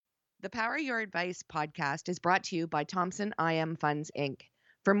The Power Your Advice podcast is brought to you by Thompson IM Funds, Inc.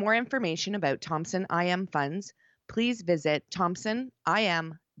 For more information about Thompson IM Funds, please visit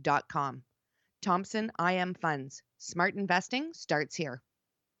thompsonim.com. Thompson IM Funds. Smart investing starts here.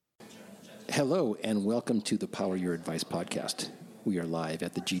 Hello, and welcome to the Power Your Advice podcast. We are live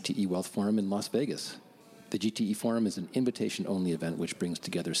at the GTE Wealth Forum in Las Vegas. The GTE Forum is an invitation-only event which brings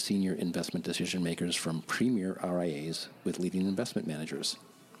together senior investment decision makers from premier RIAs with leading investment managers.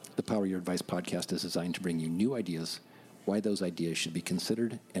 The Power Your Advice podcast is designed to bring you new ideas, why those ideas should be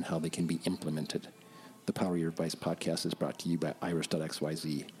considered, and how they can be implemented. The Power Your Advice podcast is brought to you by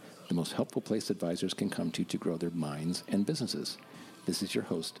Iris.xyz, the most helpful place advisors can come to grow their minds and businesses. This is your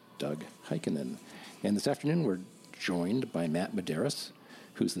host, Doug Heikkinen. And this afternoon, we're joined by Matt Medeiros,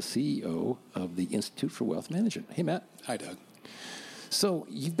 who's the CEO of the Institute for Wealth Management. Hey, Matt. Hi, Doug. So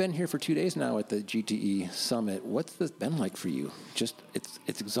you've been here for 2 days now at the GTE Summit. What's this been like for you? It's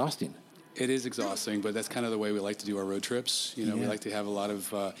exhausting. It is exhausting, but that's kind of the way we like to do our road trips. We like to have a lot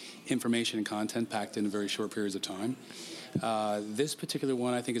of information and content packed in very short periods of time. This particular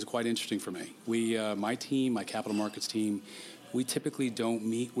one, I think, is quite interesting for me. My team, my capital markets team, we typically don't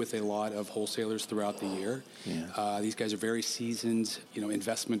meet with a lot of wholesalers throughout the year. Yeah. These guys are very seasoned,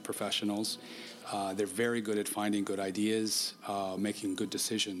 investment professionals. They're very good at finding good ideas, making good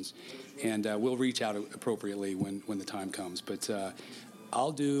decisions, and we'll reach out appropriately when the time comes. But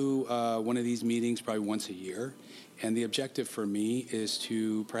I'll do one of these meetings probably once a year, and the objective for me is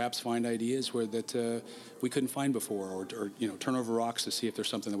to perhaps find ideas that we couldn't find before, or turn over rocks to see if there's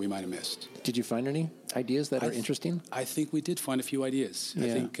something that we might have missed. Did you find any ideas that are interesting? I think we did find a few ideas. Yeah. I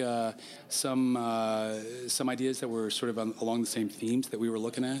think some ideas that were sort of along the same themes that we were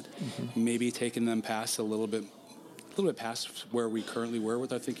looking at, maybe taking them past a little bit past where we currently were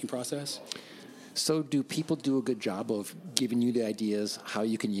with our thinking process. So do people do a good job of giving you the ideas, how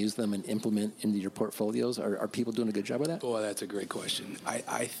you can use them and implement into your portfolios? Are people doing a good job of that? Boy, that's a great question.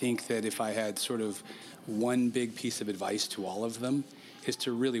 I think that if I had sort of one big piece of advice to all of them, is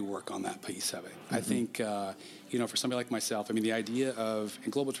to really work on that piece of it. I think, for somebody like myself, the idea of,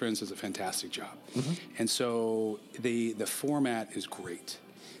 and Global Trends does a fantastic job. And so the format is great.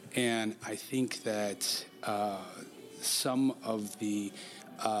 And I think that some of the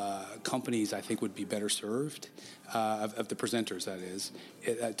companies, I think, would be better served, of the presenters, that is,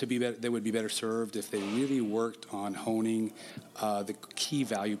 they would be better served if they really worked on honing the key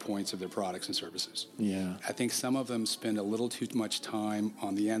value points of their products and services. Yeah. I think some of them spend a little too much time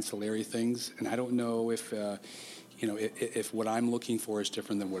on the ancillary things, and I don't know if what I'm looking for is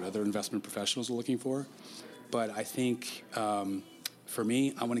different than what other investment professionals are looking for. But I think for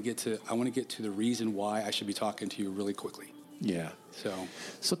me, I want to get to the reason why I should be talking to you really quickly. Yeah.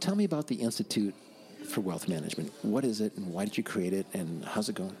 So tell me about the Institute for Wealth Management. What is it, and why did you create it, and how's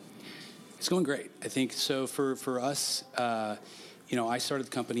it going? It's going great. I think so. For us, I started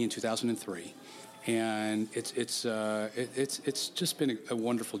the company in 2003, and it's just been a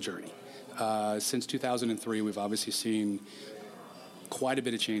wonderful journey. Since 2003, we've obviously seen quite a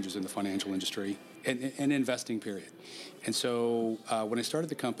bit of changes in the financial industry and investing period. And so when I started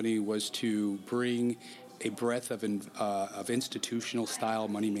the company was to bring a breadth of institutional style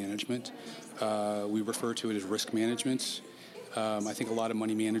money management. We refer to it as risk management. I think a lot of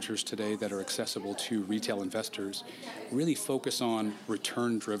money managers today that are accessible to retail investors really focus on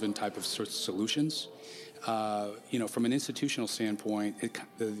return-driven type of solutions. From an institutional standpoint,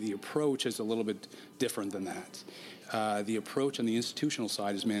 the approach is a little bit different than that. The approach on the institutional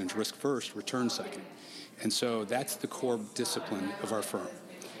side is manage risk first, return second. And so that's the core discipline of our firm.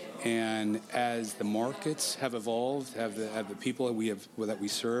 And as the markets have evolved, have the people that we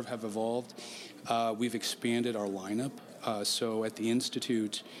serve have evolved, we've expanded our lineup. So at the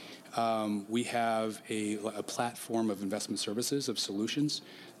Institute, we have a platform of investment services, of solutions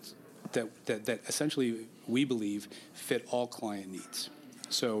that essentially we believe fit all client needs.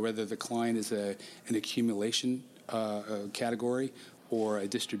 So whether the client is an accumulation category or a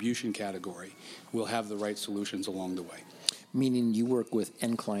distribution category, we'll have the right solutions along the way. Meaning you work with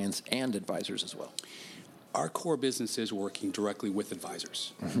end clients and advisors as well. Our core business is working directly with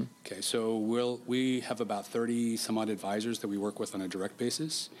advisors. Okay, so we have about 30 some odd advisors that we work with on a direct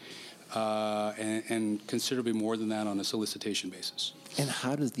basis, and considerably more than that on a solicitation basis. And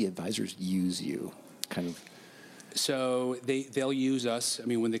how does the advisors use you? So they'll use us.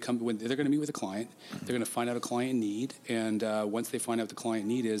 When they're going to meet with a client, they're going to find out a client need, and once they find out what the client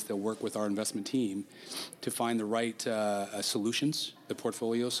need is, they'll work with our investment team to find the right solutions, the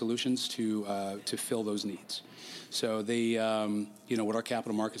portfolio solutions to fill those needs. So what our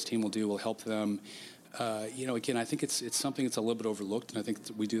capital markets team will do will help them Again, I think it's something that's a little bit overlooked, and I think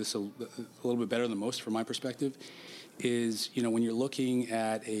we do this a little bit better than most from my perspective, is, when you're looking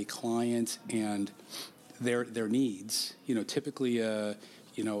at a client and their needs, typically,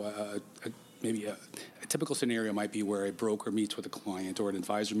 maybe a typical scenario might be where a broker meets with a client or an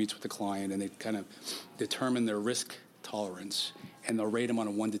advisor meets with a client, and they kind of determine their risk tolerance, and they'll rate them on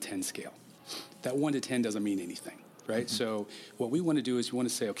a 1 to 10 scale. That 1 to 10 doesn't mean anything, right? Mm-hmm. So what we want to do is we want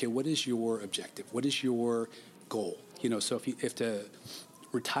to say, okay, what is your objective? What is your goal? So if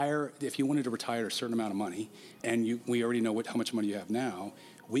you wanted to retire a certain amount of money, and we already know how much money you have now,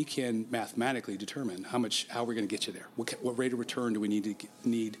 we can mathematically determine how we're going to get you there. What rate of return do we need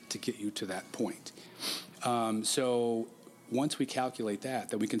to get you to that point? So once we calculate that,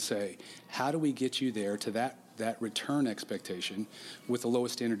 then we can say, how do we get you there to that return expectation with the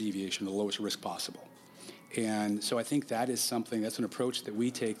lowest standard deviation, the lowest risk possible? And so I think that's an approach that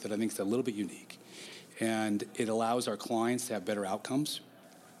we take that I think is a little bit unique. And it allows our clients to have better outcomes,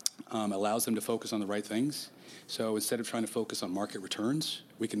 allows them to focus on the right things. So instead of trying to focus on market returns,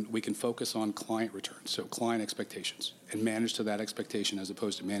 we can focus on client returns, so client expectations, and manage to that expectation as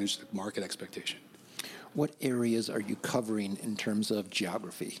opposed to manage the market expectation. What areas are you covering in terms of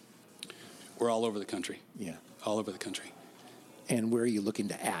geography? We're all over the country. Yeah. All over the country. And where are you looking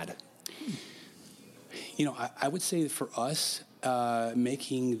to add? I would say that for us,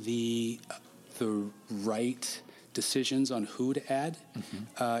 making the right decisions on who to add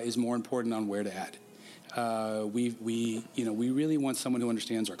is more important on where to add. We really want someone who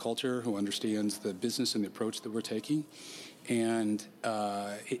understands our culture, who understands the business and the approach that we're taking, and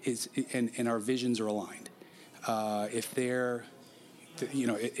and our visions are aligned. If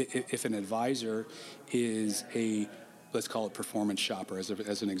an advisor is let's call it performance shopper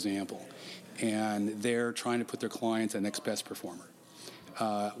as an example, and they're trying to put their clients at next best performer.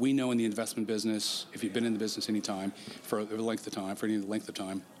 We know in the investment business, if you've been in the business any time, for any length of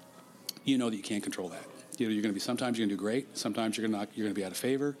time, you know that you can't control that. Sometimes you're going to do great, sometimes you're going to be out of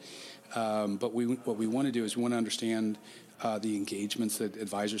favor. But what we want to do is we want to understand the engagements that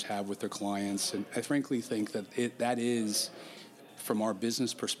advisors have with their clients, and I frankly think that that is, from our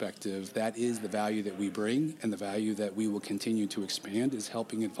business perspective, that is the value that we bring, and the value that we will continue to expand is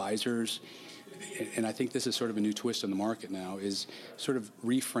helping advisors. And I think this is sort of a new twist in the market now, is sort of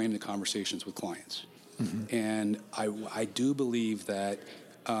reframe the conversations with clients. Mm-hmm. And I do believe that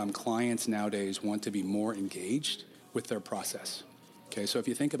clients nowadays want to be more engaged with their process. Okay, so if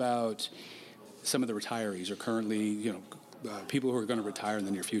you think about some of the retirees, or currently, people who are going to retire in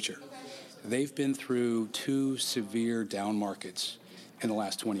the near future, they've been through 2 severe down markets in the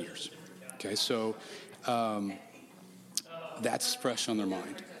last 20 years. Okay, so that's fresh on their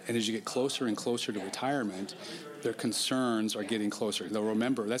mind. And as you get closer and closer to retirement, their concerns are getting closer. They'll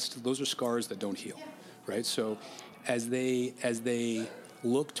remember those are scars that don't heal, right? So as they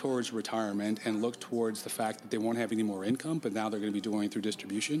look towards retirement and look towards the fact that they won't have any more income, but now they're going to be doing it through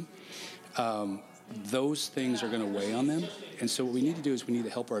distribution, those things are going to weigh on them. And so what we need to do is we need to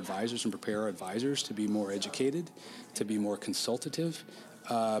help our advisors and prepare our advisors to be more educated, to be more consultative,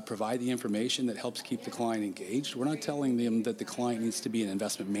 provide the information that helps keep the client engaged. We're not telling them that the client needs to be an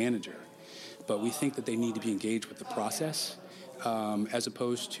investment manager, but we think that they need to be engaged with the process, as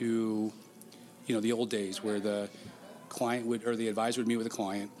opposed to, the old days where the client the advisor would meet with the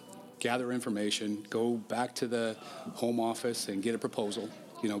client, gather information, go back to the home office and get a proposal,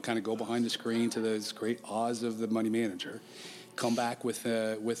 kind of go behind the screen to this great Oz of the money manager, come back with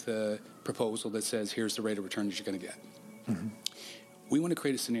a proposal that says, here's the rate of return that you're going to get. Mm-hmm. We want to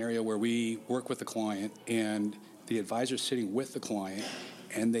create a scenario where we work with the client and the advisor's sitting with the client,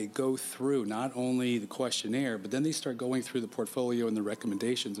 and they go through not only the questionnaire, but then they start going through the portfolio and the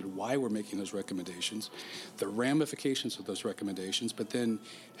recommendations and why we're making those recommendations, the ramifications of those recommendations, but then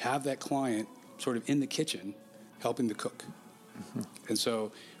have that client sort of in the kitchen helping to cook. Mm-hmm. And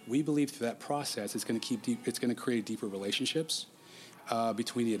so we believe through that process, it's going to create deeper relationships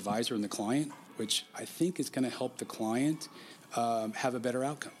between the advisor and the client, which I think is going to help the client have a better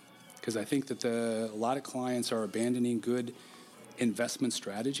outcome. Because I think that a lot of clients are abandoning good investment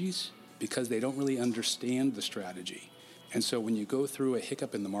strategies because they don't really understand the strategy. And so when you go through a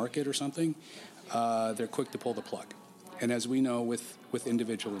hiccup in the market or something, they're quick to pull the plug. And as we know with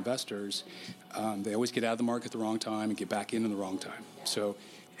individual investors, they always get out of the market at the wrong time and get back in the wrong time. So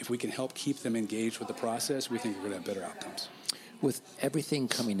if we can help keep them engaged with the process, we think we're going to have better outcomes. With everything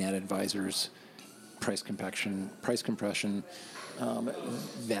coming at advisors, price compression,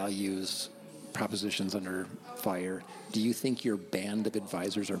 values, propositions under fire, do you think your band of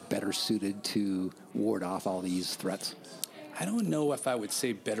advisors are better suited to ward off all these threats? I don't know if I would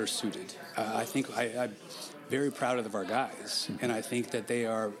say better suited. I think I'm very proud of our guys, and I think that they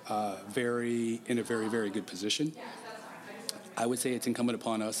are in a very, very good position. I would say it's incumbent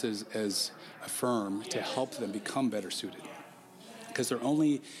upon us as a firm to help them become better suited, because they're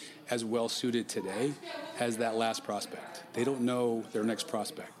only as well suited today as that last prospect. They don't know their next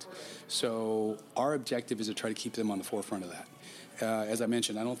prospect. So our objective is to try to keep them on the forefront of that. As I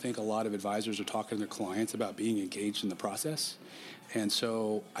mentioned, I don't think a lot of advisors are talking to their clients about being engaged in the process. And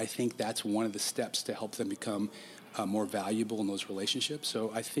so I think that's one of the steps to help them become more valuable in those relationships.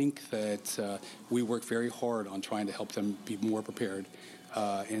 So I think that we work very hard on trying to help them be more prepared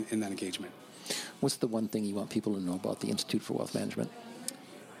in that engagement. What's the one thing you want people to know about the Institute for Wealth Management?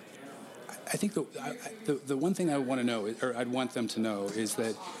 I think the one thing I want to know, or I'd want them to know, is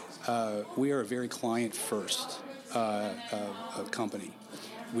that we are a very client-first company.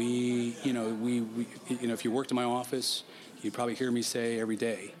 If you worked in my office, you'd probably hear me say every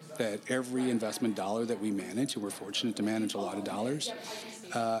day that every investment dollar that we manage, and we're fortunate to manage a lot of dollars,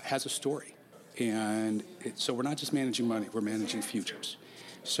 has a story. And so we're not just managing money, we're managing futures.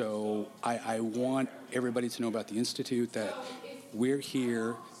 So I want everybody to know about the Institute, that we're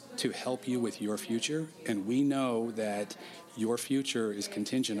here to help you with your future, and we know that your future is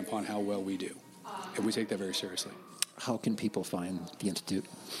contingent upon how well we do, and we take that very seriously. How can people find the Institute?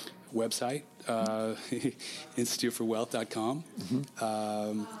 Website, instituteforwealth.com.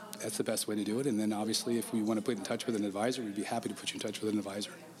 Mm-hmm. That's the best way to do it, and then obviously if we want to put in touch with an advisor, we'd be happy to put you in touch with an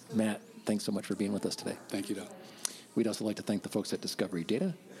advisor. Matt, thanks so much for being with us today. Thank you, Doug. We'd also like to thank the folks at Discovery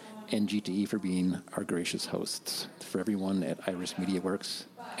Data and GTE for being our gracious hosts. For everyone at Iris Media Works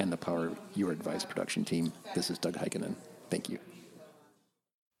and the Power Your Advice production team, this is Doug Heikkinen. Thank you.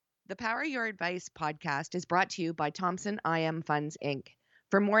 The Power Your Advice podcast is brought to you by Thompson IM Funds, Inc.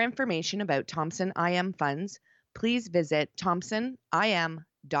 For more information about Thompson IM Funds, please visit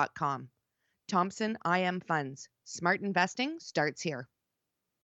thompsonim.com. Thompson IM Funds. Smart investing starts here.